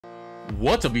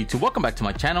What's up YouTube, welcome back to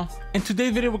my channel. In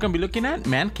today's video we're going to be looking at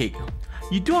Mancake.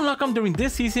 You do unlock him during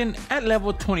this season at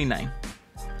level 29.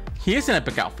 He is an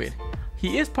epic outfit.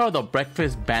 He is part of the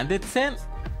Breakfast Bandit set.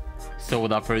 So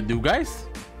without further ado guys,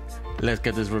 let's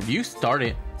get this review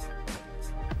started.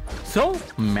 So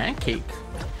Mancake.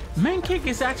 Mancake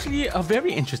is actually a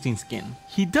very interesting skin.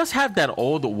 He does have that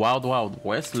old Wild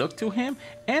West look to him,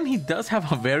 and he does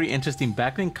have a very interesting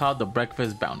backlink called the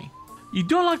Breakfast Bounty. You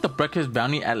do unlock the Breakfast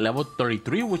Bounty at level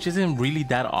 33, which isn't really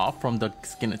that off from the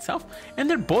skin itself, and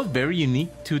they're both very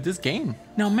unique to this game.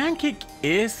 Now Mancake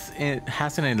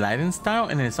has an enlightened style,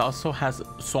 and it also has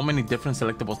so many different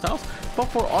selectable styles, but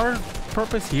for our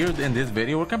purpose here in this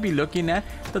video we're going to be looking at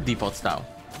the default style.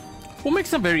 What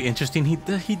makes him very interesting,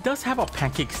 he does have a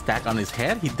pancake stack on his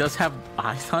head, he does have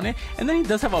eyes on it, and then he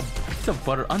does have a piece of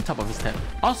butter on top of his head.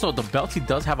 Also, the belts he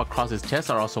does have across his chest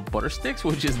are also butter sticks,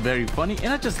 which is very funny,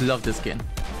 and I just love this skin.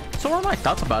 So what are my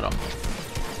thoughts about him?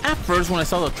 At first when I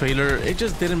saw the trailer, it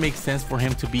just didn't make sense for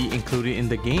him to be included in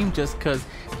the game just because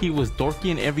he was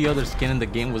dorky and every other skin in the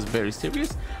game was very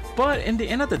serious. But in the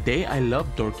end of the day, I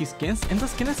love dorky skins, and the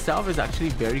skin itself is actually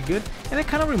very good, and it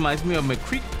kind of reminds me of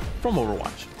Mancake from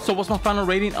Overwatch. So what's my final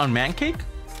rating on Mancake?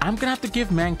 I'm gonna have to give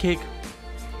Mancake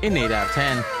an 8 out of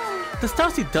 10. The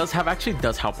styles he does have actually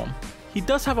does help him. He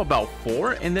does have about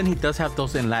 4, and then he does have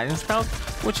those enlightened styles,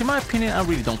 which in my opinion I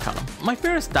really don't count them. My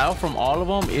favorite style from all of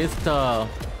them is the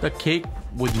cake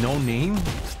with no name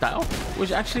style,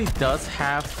 which actually does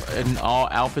have an all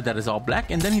outfit that is all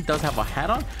black, and then he does have a hat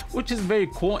on, which is very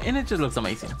cool, and it just looks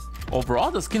amazing.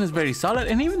 Overall, the skin is very solid,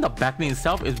 and even the backlink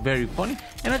itself is very funny,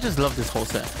 and I just love this whole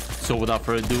set. So without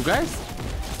further ado guys,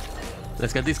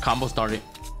 let's get these combos started.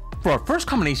 For our first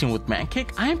combination with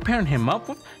Mancake, I am pairing him up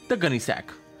with the Gunny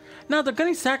Sack. Now the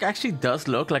Gunny Sack actually does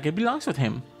look like it belongs with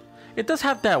him. It does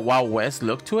have that Wild West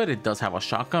look to it, it does have a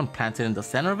shotgun planted in the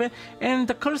center of it, and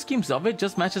the color schemes of it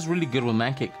just matches really good with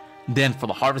Mancake. Then for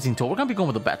the harvesting tool, we're going to be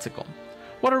going with the Batsicle.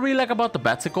 What I really like about the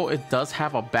Batsicle, it does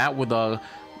have a bat with a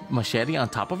machete on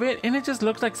top of it, and it just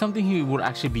looks like something he would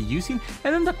actually be using,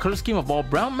 and then the color scheme of all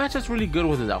brown matches really good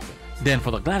with his outfit. Then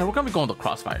for the glider, we're going to be going with the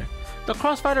Crossfire. The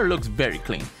Crossfire looks very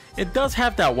clean. It does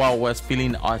have that Wild West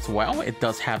feeling as well, it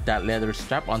does have that leather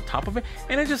strap on top of it,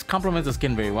 and it just complements the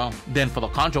skin very well. Then for the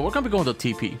control, we're going to be going with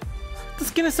the TP. The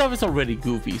skin itself is already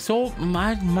goofy, so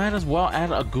might as well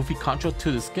add a goofy control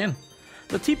to the skin.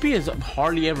 The TP is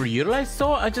hardly ever utilized,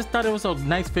 so I just thought it was a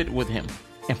nice fit with him.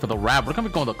 And for the wrap, we're going to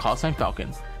be going with the Call Sign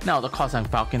Falcon. Now the Call Sign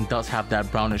Falcon does have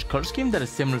that brownish color scheme that is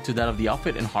similar to that of the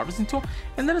outfit and harvesting tool,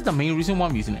 and that is the main reason why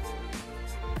I'm using it.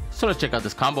 So let's check out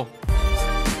this combo.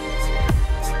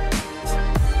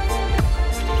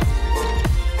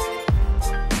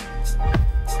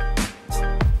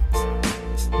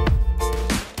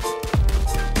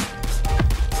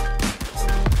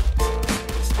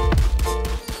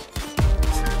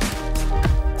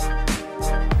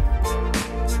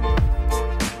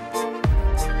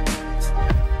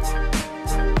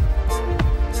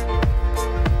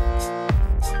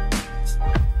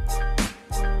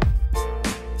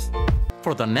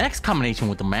 For the next combination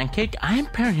with the Mancake, I am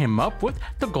pairing him up with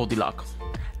the Goldilocks.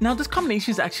 Now this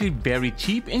combination is actually very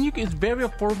cheap, and it's very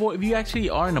affordable if you actually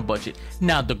are in a budget.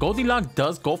 Now the Goldilocks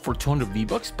does go for 200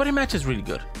 V-Bucks, but it matches really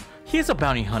good. He is a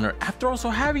bounty hunter, after all, so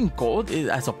having gold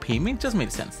as a payment just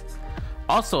made sense.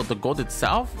 Also, the gold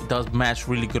itself does match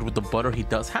really good with the butter he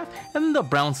does have, and then the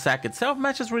brown sack itself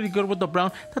matches really good with the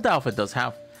brown that the outfit does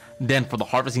have. Then for the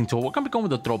harvesting tool, we're going to be going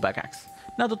with the Throwback Axe.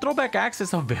 Now the Throwback Axe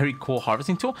is a very cool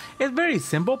harvesting tool. It's very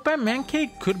simple, but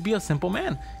Mancake could be a simple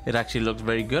man. It actually looks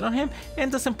very good on him,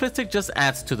 and the simplistic just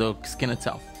adds to the skin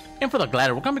itself. And for the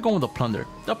glider, we're going to be going with the Plunder.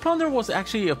 The Plunder was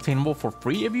actually obtainable for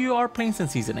free if you are playing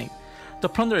since Season 8. The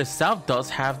Plunder itself does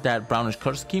have that brownish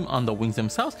color scheme on the wings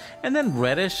themselves, and then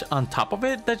reddish on top of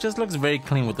it that just looks very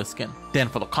clean with the skin. Then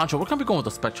for the control, we're going to be going with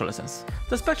the Spectral Essence.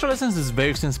 The Spectral Essence is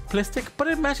very simplistic, but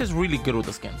it matches really good with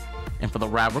the skin. And for the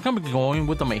wrap, we're going to be going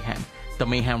with the Mayhem. The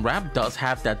Mayhem wrap does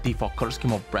have that default color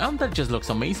scheme of brown that just looks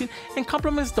amazing and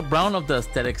complements the brown of the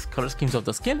aesthetics color schemes of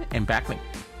the skin and backlink.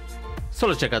 So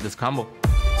let's check out this combo.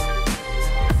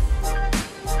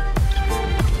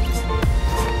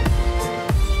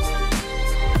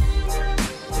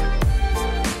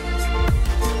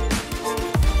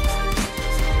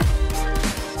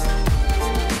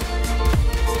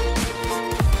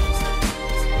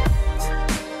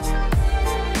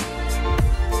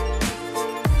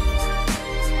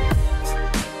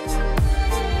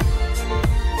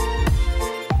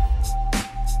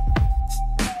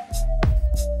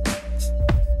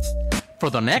 For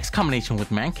the next combination with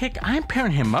Mancake, I am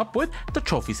pairing him up with the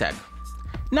Trophy Sack.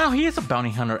 Now he is a bounty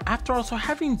hunter after all, so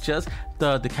having just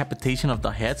the decapitation of the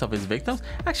heads of his victims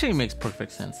actually makes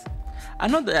perfect sense. I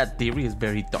know that theory is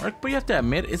very dark, but you have to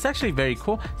admit it's actually very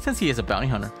cool since he is a bounty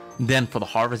hunter. Then for the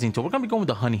harvesting tool, we're going to be going with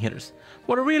the honey hitters.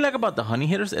 What I really like about the honey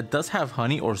hitters, it does have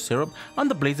honey or syrup on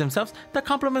the blades themselves that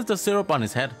complements the syrup on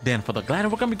his head. Then for the glider,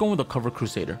 we're going to be going with the cover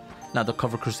crusader. Now the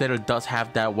cover crusader does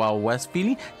have that Wild West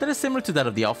feeling that is similar to that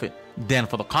of the outfit. Then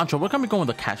for the contra, we're going to be going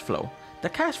with the cash flow. The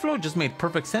cash flow just made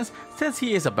perfect sense since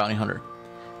he is a bounty hunter.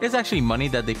 It's actually money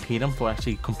that they paid him for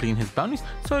actually completing his bounties,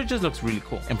 so it just looks really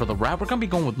cool. And for the wrap, we're going to be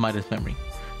going with Midas Memory.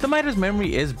 The Midas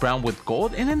Memory is brown with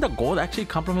gold, and then the gold actually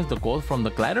complements the gold from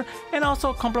the glider and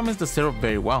also complements the syrup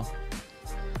very well.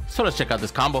 So let's check out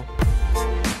this combo.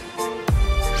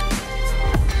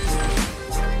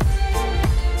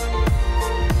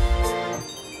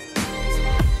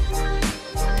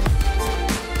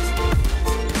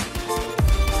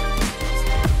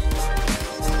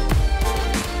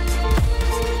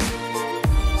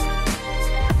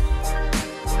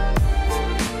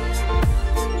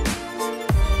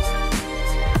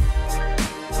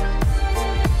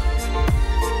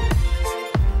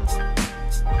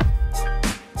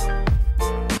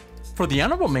 For the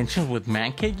honorable mentions with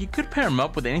Mancake, you could pair him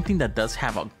up with anything that does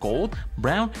have a gold,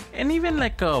 brown, and even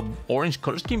like a orange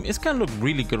color scheme. It's gonna look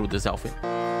really good with this outfit.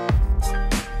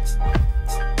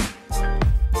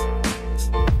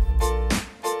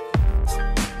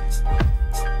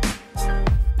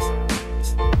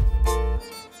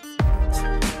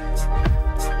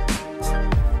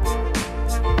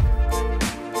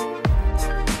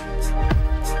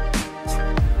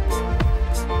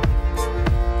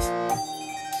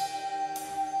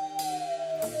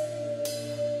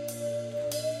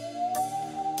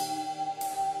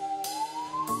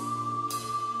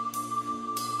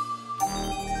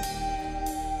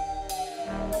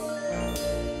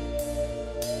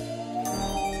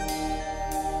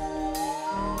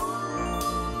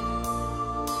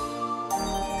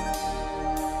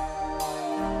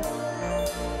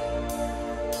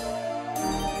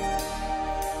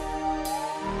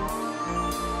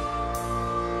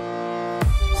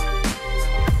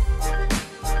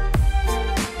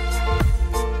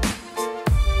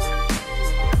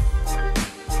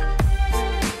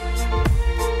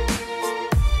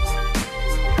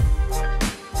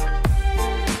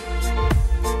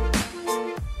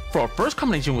 For our first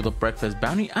combination with a breakfast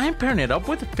bounty, I am pairing it up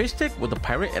with a fish stick with a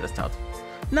pirate Edistout.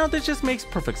 Now this just makes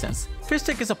perfect sense. Fish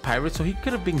stick is a pirate, so he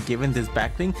could have been given this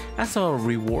back thing as a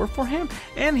reward for him,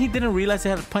 and he didn't realize it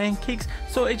had pancakes,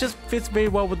 so it just fits very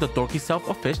well with the dorky self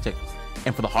of fish stick.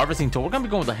 And for the harvesting tool, we're gonna be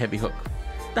going with a heavy hook.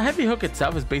 The heavy hook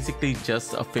itself is basically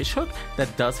just a fish hook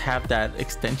that does have that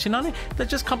extension on it that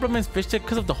just complements fish stick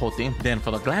because of the whole thing. Then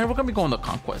for the glider, we're gonna be going with the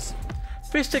conquest.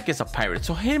 Fish stick is a pirate,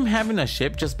 so him having a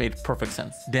ship just made perfect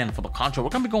sense. Then for the contra, we're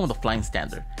gonna be going with the flying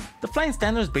standard. The flying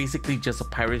standard is basically just a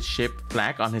pirate ship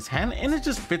flag on his hand, and it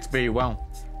just fits very well.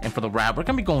 And for the wrap, we're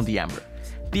gonna be going with the amber.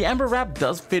 The amber wrap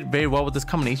does fit very well with this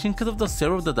combination because of the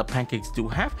syrup that the pancakes do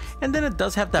have, and then it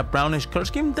does have that brownish color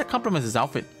scheme that complements his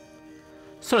outfit.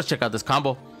 So let's check out this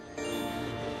combo.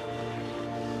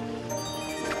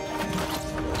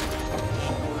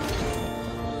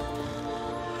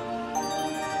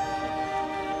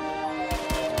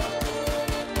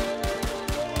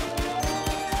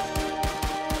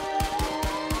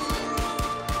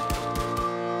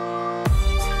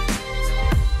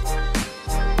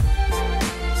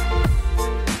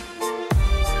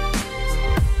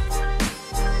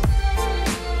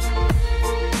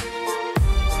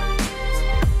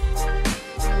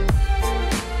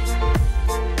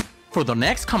 For the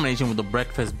next combination with the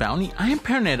breakfast bounty, I am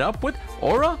pairing it up with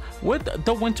Aura with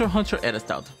the Winter Hunter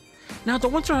Edistout. Now the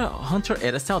Winter Hunter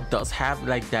Edistout does have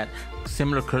like that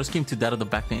similar color scheme to that of the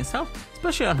backplane itself,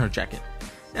 especially on her jacket.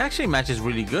 It actually matches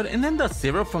really good, and then the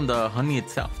syrup from the honey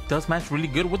itself does match really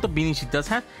good with the beanie she does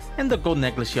have and the gold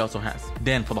necklace she also has.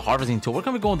 Then for the harvesting tool, we're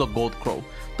going to be going with the Gold Crow.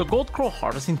 The Gold Crow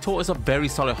harvesting tool is a very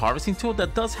solid harvesting tool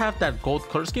that does have that gold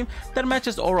color scheme that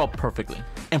matches Aura perfectly.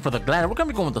 And for the glider, we're going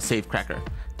to be going with the Save Cracker.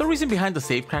 The reason behind the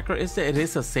Save Cracker is that it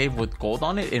is a save with gold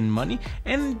on it in money,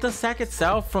 and the sack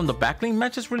itself from the backling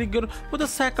matches really good with the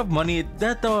sack of money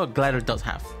that the glider does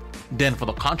have. Then for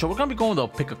the contra, we're going to be going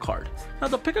with the Pick a Card. Now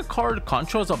the Pick a Card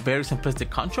contra is a very simplistic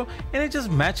contra, and it just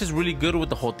matches really good with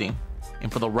the whole thing.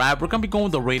 And for the wrap, we're going to be going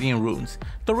with the Radiant Runes.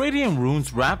 The Radiant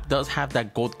Runes wrap does have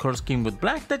that gold color scheme with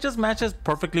black that just matches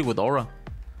perfectly with Aura.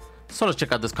 So let's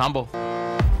check out this combo.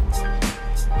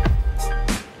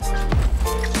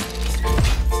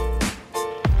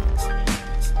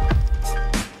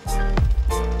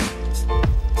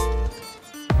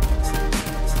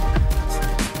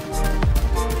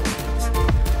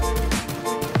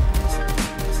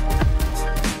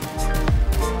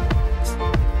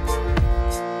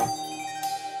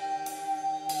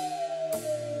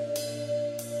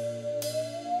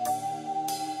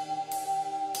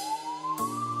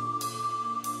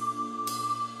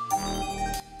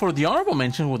 For the honorable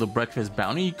mention with the breakfast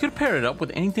bounty, you could pair it up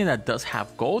with anything that does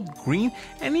have gold, green,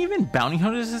 and even bounty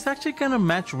hunters. Is actually gonna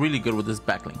match really good with this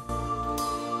backlink.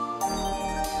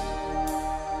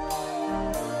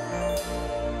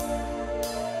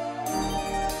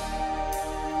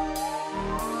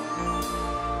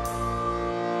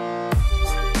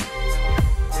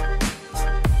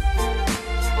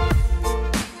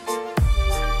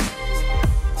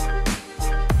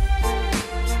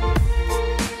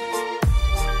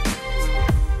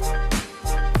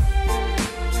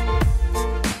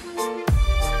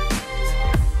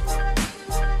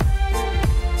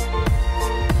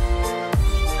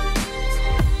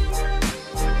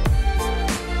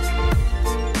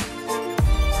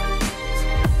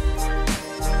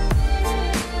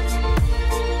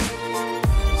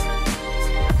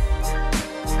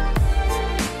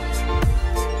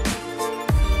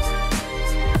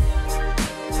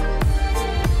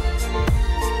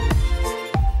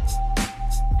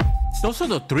 Those are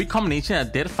the 3 combinations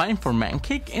I did find for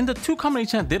Mancake and the 2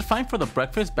 combinations I did find for the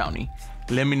breakfast bounty.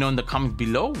 Let me know in the comments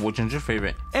below which one's your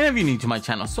favorite. And if you're new to my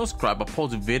channel, subscribe. I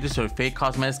post videos or fake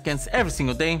cosmetic skins every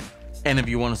single day. And if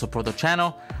you want to support the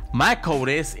channel, my code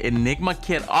is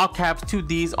ENIGMAKIDD, all caps, 2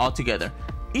 Ds all together.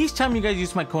 Each time you guys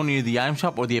use my code near the item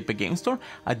shop or the Epic Game Store,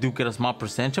 I do get a small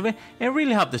percentage of it and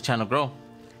really help this channel grow.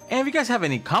 And if you guys have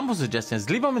any combo suggestions,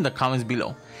 leave them in the comments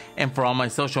below. And for all my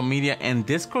social media and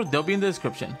Discord, they'll be in the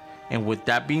description. And with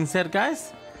that being said,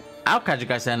 guys, I'll catch you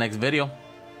guys in the next video.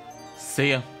 See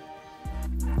ya.